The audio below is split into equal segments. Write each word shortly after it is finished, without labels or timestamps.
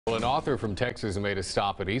Well, an author from Texas made a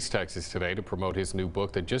stop at East Texas today to promote his new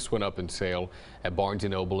book that just went up in sale at Barnes &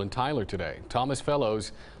 Noble in Tyler today. Thomas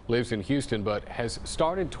Fellows lives in Houston but has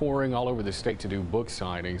started touring all over the state to do book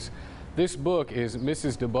signings. This book is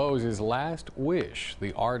Mrs. DuBose's Last Wish,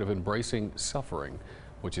 The Art of Embracing Suffering,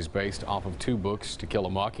 which is based off of two books, To Kill a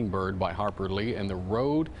Mockingbird by Harper Lee and The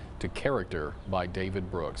Road to Character by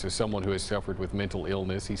David Brooks. As someone who has suffered with mental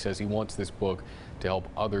illness, he says he wants this book to help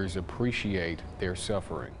others appreciate their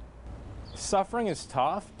suffering. Suffering is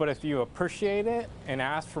tough, but if you appreciate it and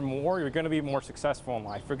ask for more, you're going to be more successful in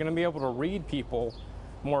life. You're going to be able to read people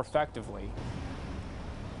more effectively.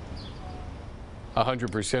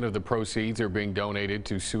 100% of the proceeds are being donated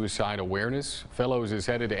to suicide awareness. Fellows is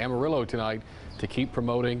headed to Amarillo tonight to keep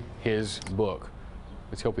promoting his book.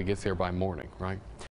 Let's hope he gets there by morning, right?